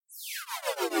Hello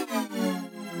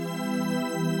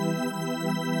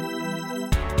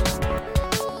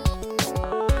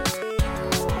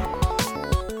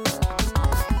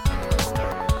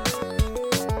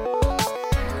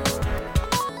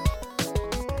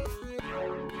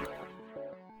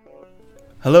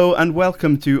and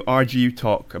welcome to RGU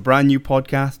Talk, a brand new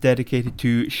podcast dedicated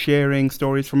to sharing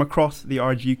stories from across the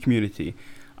RGU community.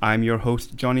 I'm your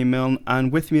host, Johnny Milne,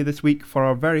 and with me this week for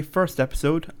our very first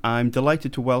episode, I'm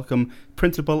delighted to welcome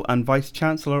Principal and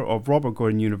Vice-Chancellor of Robert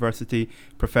Gordon University,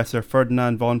 Professor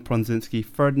Ferdinand von Prądzyński.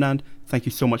 Ferdinand, thank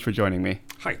you so much for joining me.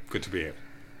 Hi, good to be here.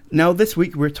 Now, this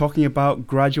week we're talking about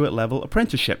graduate-level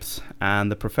apprenticeships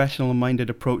and the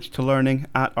professional-minded approach to learning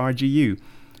at RGU.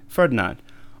 Ferdinand,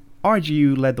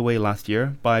 RGU led the way last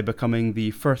year by becoming the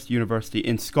first university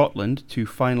in Scotland to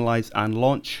finalise and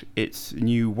launch its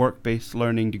new work-based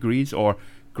learning degrees, or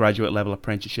graduate level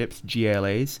apprenticeships,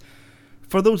 GLAs.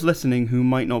 For those listening who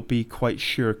might not be quite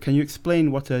sure, can you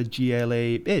explain what a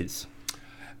GLA is?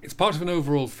 It's part of an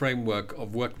overall framework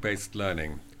of work-based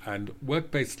learning, and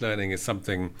work-based learning is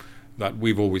something that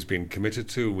we've always been committed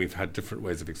to. We've had different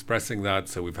ways of expressing that,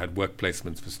 so we've had work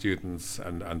placements for students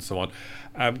and so on.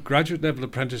 Graduate level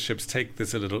apprenticeships take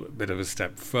this a little bit of a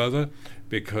step further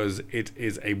because it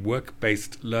is a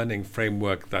work-based learning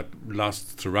framework that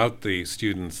lasts throughout the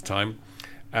student's time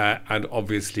and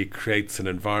obviously creates an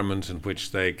environment in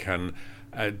which they can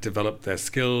develop their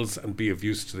skills and be of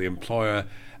use to the employer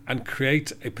and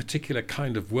create a particular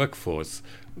kind of workforce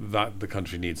that the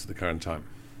country needs at the current time.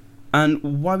 And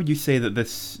why would you say that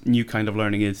this new kind of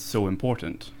learning is so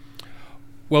important?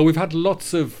 Well, we've had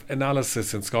lots of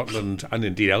analysis in Scotland and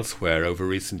indeed elsewhere over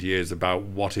recent years about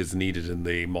what is needed in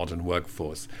the modern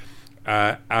workforce.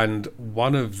 And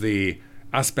one of the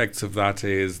aspects of that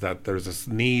is that there is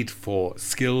a need for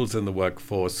skills in the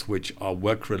workforce which are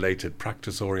work-related,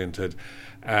 practice-oriented,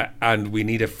 and we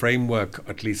need a framework,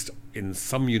 at least in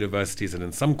some universities and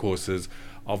in some courses,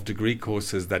 of degree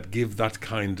courses that give that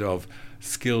kind of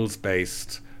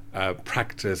skills-based,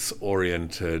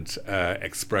 practice-oriented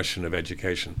expression of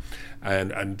education.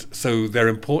 And so they're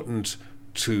important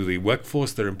to the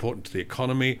workforce, they're important to the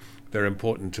economy, they're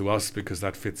important to us because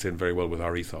that fits in very well with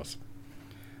our ethos.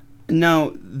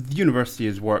 Now, the university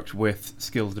has worked with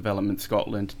Skills Development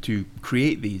Scotland to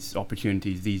create these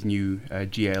opportunities, these new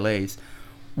GLAs.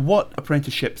 What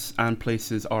apprenticeships and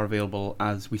places are available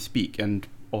as we speak, and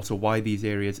also why these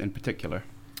areas in particular?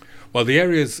 Well, the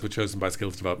areas were chosen by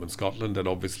Skills Development Scotland, and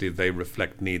obviously they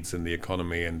reflect needs in the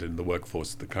economy and in the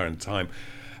workforce at the current time.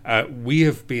 We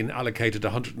have been allocated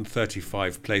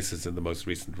 135 places in the most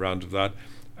recent round of that,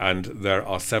 and there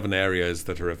are 7 areas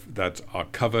that are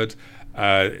covered.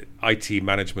 IT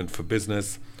management for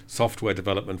business, software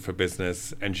development for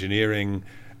business, engineering,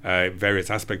 various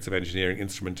aspects of engineering,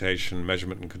 instrumentation,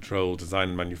 measurement and control, design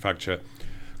and manufacture,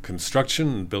 construction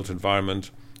and built environment,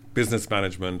 business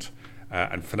management,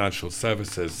 and financial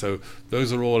services. So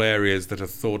those are all areas that are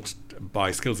thought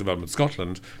by Skills Development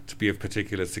Scotland to be of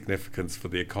particular significance for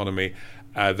the economy.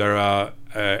 There are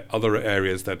other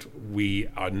areas that we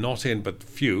are not in, but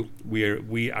few.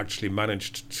 We actually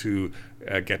managed to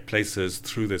get places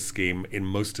through this scheme in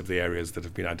most of the areas that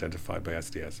have been identified by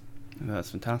SDS.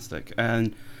 That's fantastic.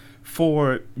 And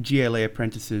for GLA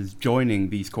apprentices joining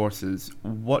these courses,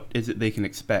 what is it they can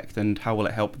expect and how will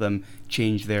it help them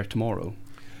change their tomorrow?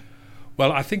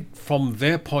 Well, I think from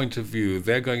their point of view,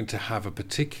 they're going to have a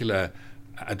particular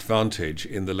advantage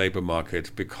in the labour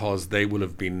market because they will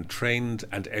have been trained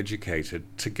and educated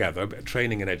together.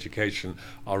 Training and education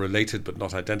are related but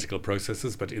not identical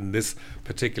processes, but in this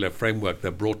particular framework,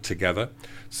 they're brought together.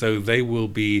 So they will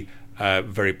be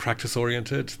very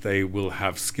practice-oriented. They will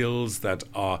have skills that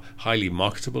are highly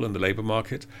marketable in the labour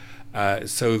market.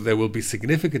 So there will be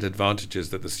significant advantages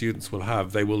that the students will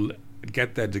have. They will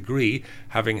get their degree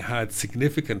having had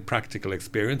significant practical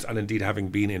experience and indeed having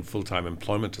been in full-time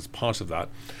employment as part of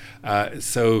that.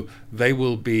 So they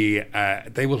will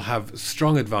have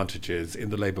strong advantages in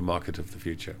the labour market of the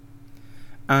future.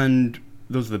 And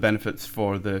those are the benefits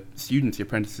for the students, the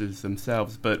apprentices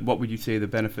themselves, but what would you say the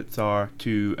benefits are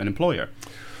to an employer?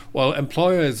 Well,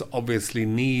 employers obviously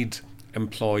need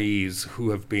employees who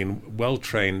have been well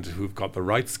trained, who've got the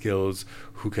right skills,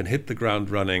 who can hit the ground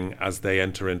running as they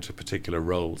enter into particular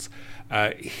roles.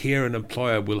 Here an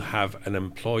employer will have an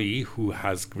employee who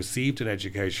has received an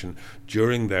education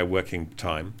during their working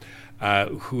time,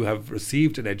 who have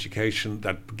received an education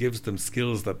that gives them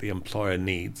skills that the employer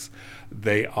needs.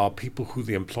 They are people who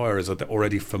the employer is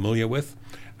already familiar with,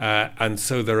 and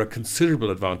so there are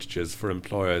considerable advantages for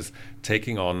employers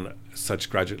taking on such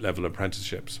graduate level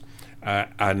apprenticeships.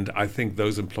 And I think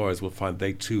those employers will find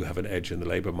they too have an edge in the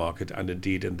labour market and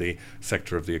indeed in the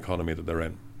sector of the economy that they're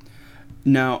in.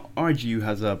 Now, RGU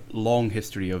has a long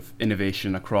history of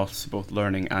innovation across both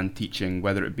learning and teaching,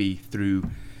 whether it be through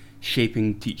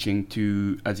shaping teaching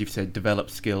to, as you've said,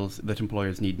 develop skills that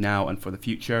employers need now and for the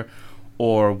future,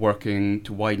 or working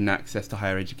to widen access to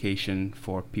higher education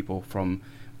for people from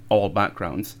all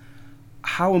backgrounds.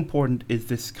 How important is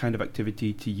this kind of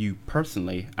activity to you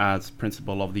personally as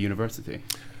principal of the university?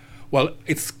 Well,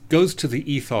 it goes to the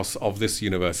ethos of this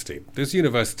university. This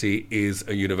university is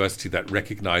a university that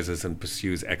recognizes and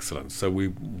pursues excellence. So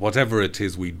whatever it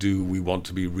is we do, we want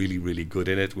to be really, really good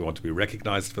in it. We want to be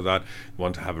recognized for that. We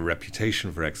want to have a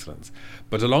reputation for excellence.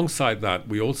 But alongside that,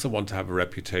 we also want to have a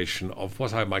reputation of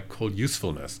what I might call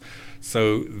usefulness.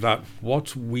 So that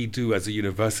what we do as a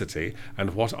university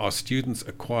and what our students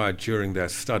acquire during their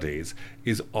studies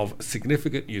is of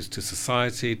significant use to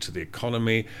society, to the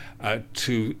economy,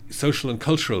 to social and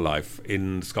cultural life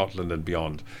in Scotland and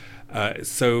beyond.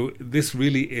 So this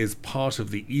really is part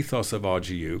of the ethos of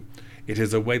RGU. It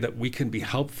is a way that we can be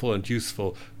helpful and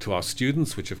useful to our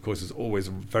students, which of course is always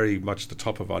very much the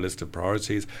top of our list of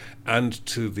priorities, and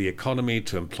to the economy,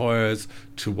 to employers,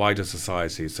 to wider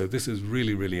society. So this is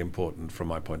really, really important from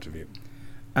my point of view.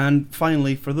 And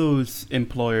finally, for those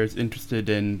employers interested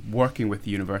in working with the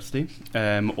university,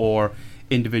 or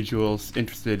individuals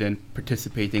interested in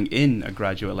participating in a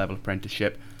graduate level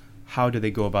apprenticeship, how do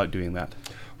they go about doing that?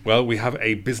 Well, we have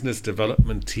a business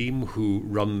development team who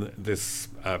run this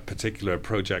particular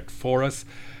project for us.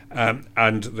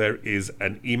 And there is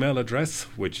an email address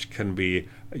which can be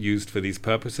used for these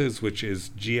purposes, which is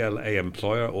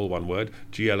glaemployer, all one word,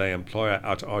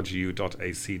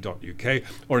 glaemployer@rgu.ac.uk,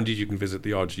 or indeed you can visit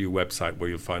the RGU website where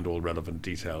you'll find all relevant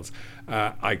details.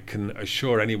 I can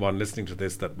assure anyone listening to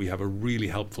this that we have a really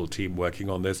helpful team working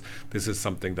on this. This is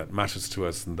something that matters to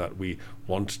us and that we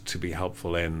want to be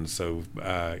helpful in. So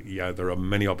there are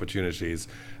many opportunities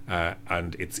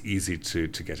and it's easy to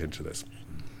get into this.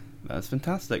 That's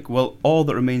fantastic. Well, all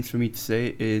that remains for me to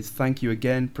say is thank you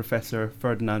again, Professor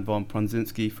Ferdinand von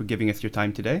Prądzyński, for giving us your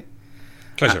time today.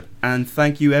 Pleasure. And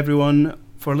thank you, everyone,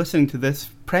 for listening to this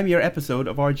premiere episode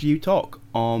of RGU Talk.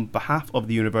 On behalf of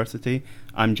the university,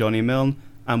 I'm Johnny Milne,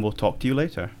 and we'll talk to you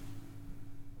later.